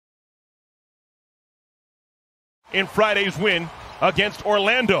in Friday's win against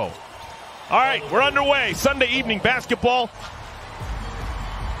Orlando. All right, we're underway. Sunday evening basketball.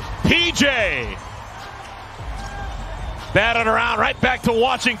 PJ. Batted around right back to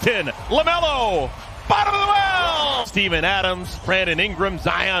Washington. LaMelo. Bottom of the well. Steven Adams, Brandon Ingram,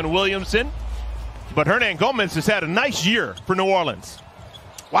 Zion Williamson. But Hernangomez has had a nice year for New Orleans.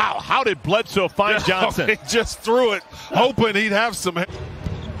 Wow, how did Bledsoe find Johnson? He just threw it, hoping he'd have some.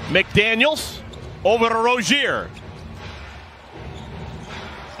 McDaniels over to Rozier.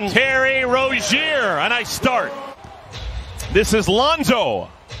 Terry Rozier, a nice start. This is Lonzo.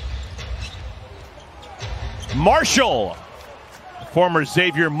 Marshall, former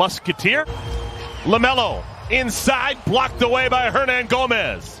Xavier Musketeer. LaMelo inside, blocked away by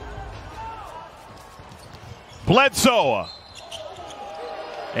Hernangomez. Bledsoe.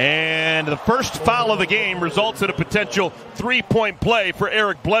 And the first foul of the game results in a potential three-point play for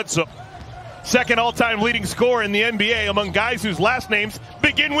Eric Bledsoe. Second all-time leading scorer in the NBA among guys whose last names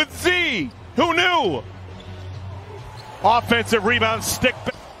begin with Z. Who knew? Offensive rebound stick.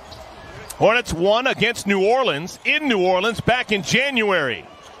 Hornets won against New Orleans in New Orleans back in January.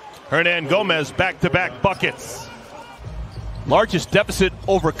 Hernangomez back-to-back buckets. Largest deficit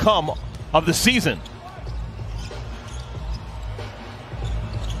overcome of the season.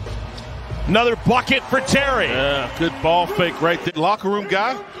 Another bucket for Terry. Yeah, good ball fake right there. Locker room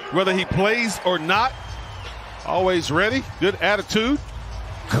guy, whether he plays or not, always ready. Good attitude.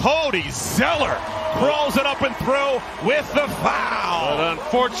 Cody Zeller crawls it up and through with the foul. But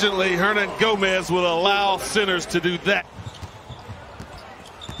unfortunately, Hernangomez will allow centers to do that.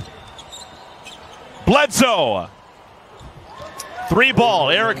 Bledsoe. Three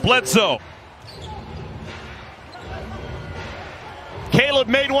ball, Eric Bledsoe. Caleb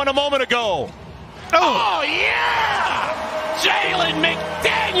made one a moment ago. Oh yeah! Jalen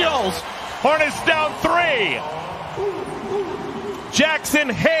McDaniels. Hornets down 3. Jackson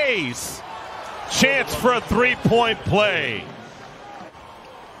Hayes. Chance for a three-point play.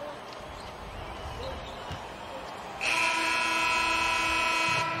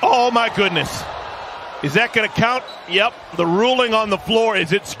 Oh my goodness. Is that going to count? Yep. The ruling on the floor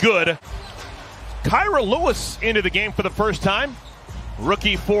is it's good. Kyra Lewis into the game for the first time.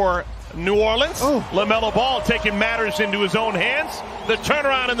 Rookie for New Orleans. Oh. LaMelo Ball taking matters into his own hands. The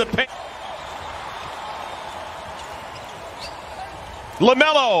turnaround in the paint.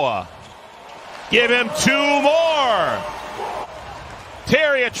 LaMelo. Give him 2 more.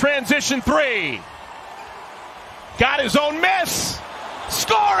 Terry, a transition 3. Got his own miss.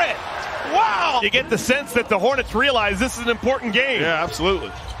 Score it. Wow. You get the sense that the Hornets realize this is an important game. Yeah,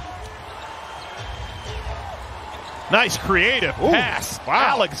 absolutely. Nice creative pass.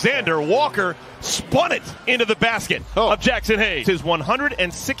 Wow. Alexander Walker spun it into the basket of Jackson Hayes. His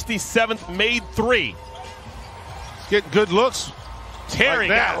 167th made 3. He's getting good looks. Terry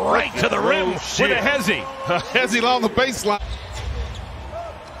like got right to the rim with a hezzy. Hezzy along the baseline.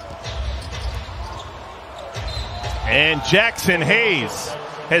 And Jackson Hayes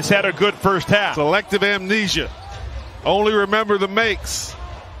has had a good first half. Selective amnesia. Only remember the makes.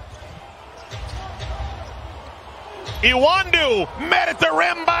 Iwandu met at the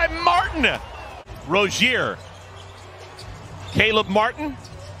rim by Martin. Rozier. Caleb Martin.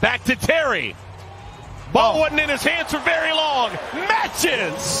 Back to Terry. Ball wasn't in his hands for very long.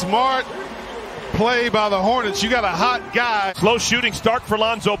 Matches. Smart play by the Hornets. You got a hot guy. Slow shooting start for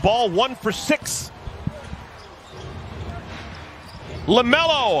Lonzo Ball. 1 for 6.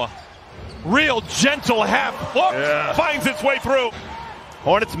 LaMelo. Real gentle half hook. Finds its way through.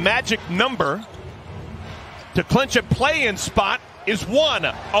 Hornets' magic number to clinch a play-in spot is 1.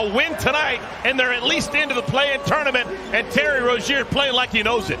 A win tonight, and they're at least into the play-in tournament, and Terry Rozier playing like he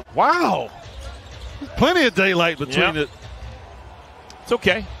knows it. Wow. Plenty of daylight between it. It's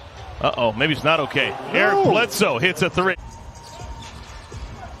okay. Uh-oh, maybe it's not okay. No. Eric Bledsoe hits a 3.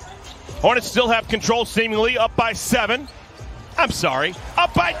 Hornets still have control, seemingly up by 7. I'm sorry,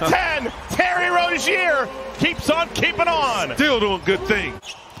 up by 10. Terry Rozier keeps on keeping on. Still doing good things.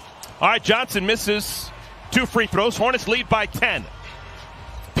 All right, Johnson misses 2 free throws. Hornets lead by 10.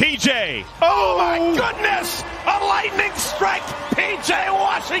 PJ. Oh, my goodness. A lightning strike. PJ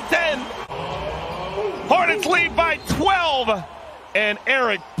Washington. Hornets lead by 12. And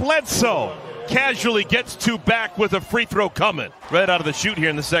Eric Bledsoe casually gets 2 back with a free throw coming. Right out of the chute here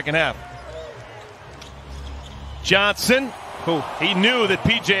in the second half. Johnson. He knew that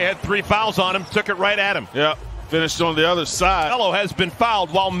PJ had 3 fouls on him. Took it right at him. Yeah. Finished on the other side. Fellow has been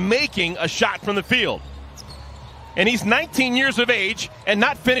fouled while making a shot from the field. And he's 19 years of age and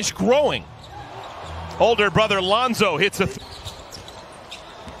not finished growing. Older brother Lonzo hits a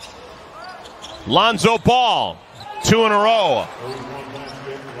Lonzo Ball. 2 in a row.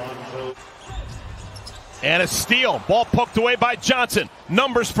 And a steal. Ball poked away by Johnson.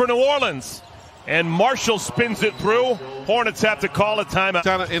 Numbers for New Orleans. And Marshall spins it through. Hornets have to call a timeout.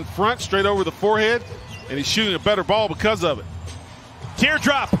 Kind of in front, straight over the forehead, and he's shooting a better ball because of it.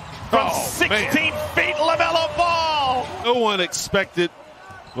 Teardrop from 16 feet. LaMelo Ball. No one expected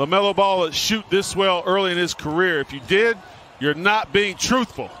LaMelo Ball to shoot this well early in his career. If you did, you're not being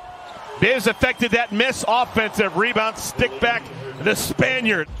truthful. Biz affected that miss. Offensive rebound, stick back. The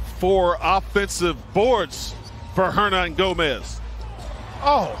Spaniard. 4 offensive boards for Hernangomez.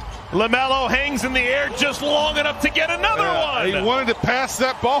 Oh, LaMelo hangs in the air just long enough to get another one. He wanted to pass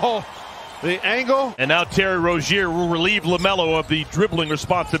that ball. The angle. And now Terry Rozier will relieve LaMelo of the dribbling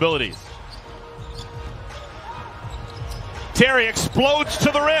responsibilities. Terry explodes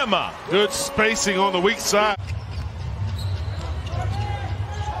to the rim. Good spacing on the weak side.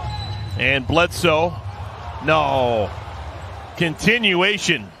 And Bledsoe. No.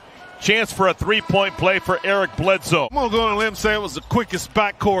 Continuation. Chance for a three-point play for Eric Bledsoe. I'm going to go on a limb and say it was the quickest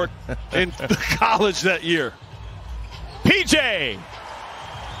backcourt in college that year. PJ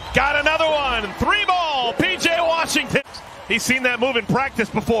got another one. 3 ball. PJ Washington. He's seen that move in practice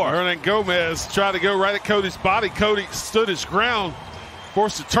before. Hernangomez tried to go right at Cody's body. Cody stood his ground,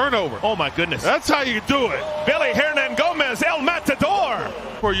 forced a turnover. Oh, my goodness. That's how you do it. Billy Hernangomez, El Matador.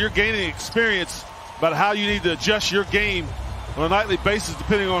 Where you're gaining experience about how you need to adjust your game on a nightly basis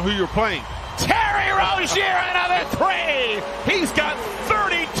depending on who you're playing. Terry Rozier, another 3. He's got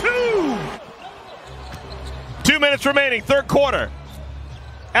 32. 2 minutes remaining, third quarter.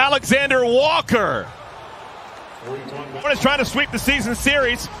 Alexander Walker. Hornets trying to sweep the season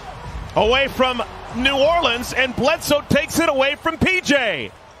series away from New Orleans, and Bledsoe takes it away from PJ.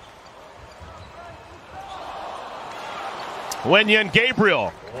 Wenyen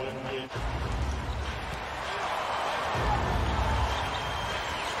Gabriel.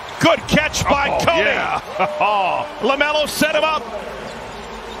 Good catch by Cody. Yeah. LaMelo set him up.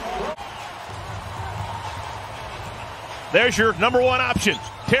 There's your number 1 option.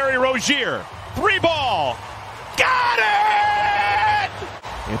 Terry Rozier. 3 ball. Got it!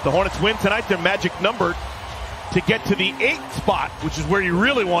 If the Hornets win tonight, their magic number to get to the 8th spot, which is where you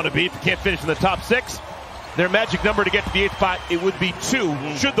really want to be if you can't finish in the top 6. Their magic number to get to the 8th spot, it would be 2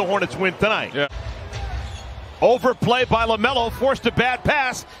 should the Hornets win tonight. Yeah. Overplay by LaMelo, forced a bad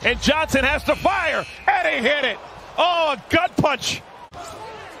pass, and Johnson has to fire, and he hit it. Oh, a gut punch.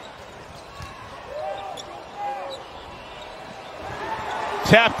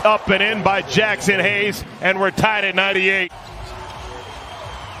 Tapped up and in by Jackson Hayes, and we're tied at 98.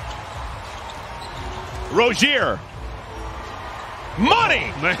 Rozier.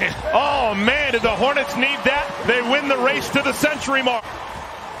 Money! Man. Oh, man, did the Hornets need that? They win the race to the century mark.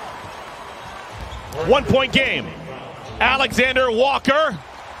 1-point game. Alexander Walker.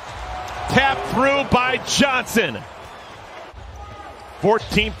 Tapped through by Johnson.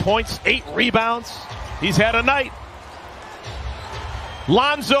 14 points, 8 rebounds. He's had a night.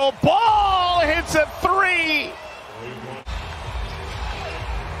 Lonzo Ball hits a 3.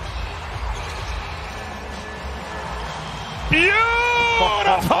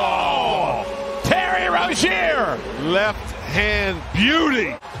 Beautiful! Terry Rozier. Left hand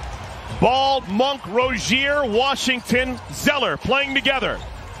beauty. Ball, Monk, Rozier, Washington, Zeller playing together.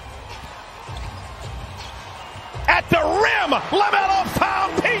 At the rim, LaMelo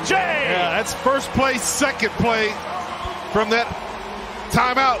found PJ. Yeah, that's first play, second play from that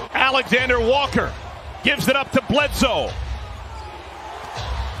timeout. Alexander Walker gives it up to Bledsoe.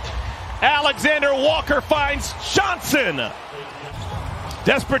 Alexander Walker finds Johnson.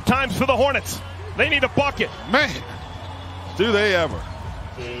 Desperate times for the Hornets. They need a bucket. Man, do they ever.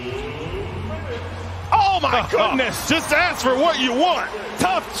 Oh, my goodness. Just ask for what you want.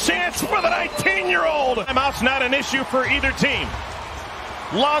 Tough chance for the 19-year-old. Timeout's not an issue for either team.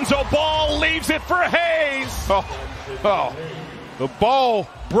 Lonzo Ball leaves it for Hayes. The Ball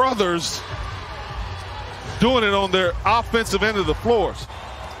brothers doing it on their offensive end of the floors.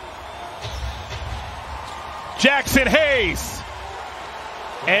 Jackson Hayes.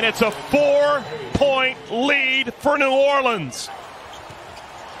 And it's a 4-point lead for New Orleans.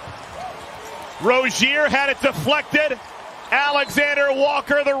 Rozier had it deflected. Alexander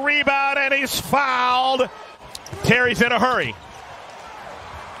Walker the rebound, and he's fouled. Terry's in a hurry.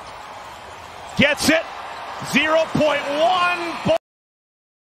 Gets it. 0.1.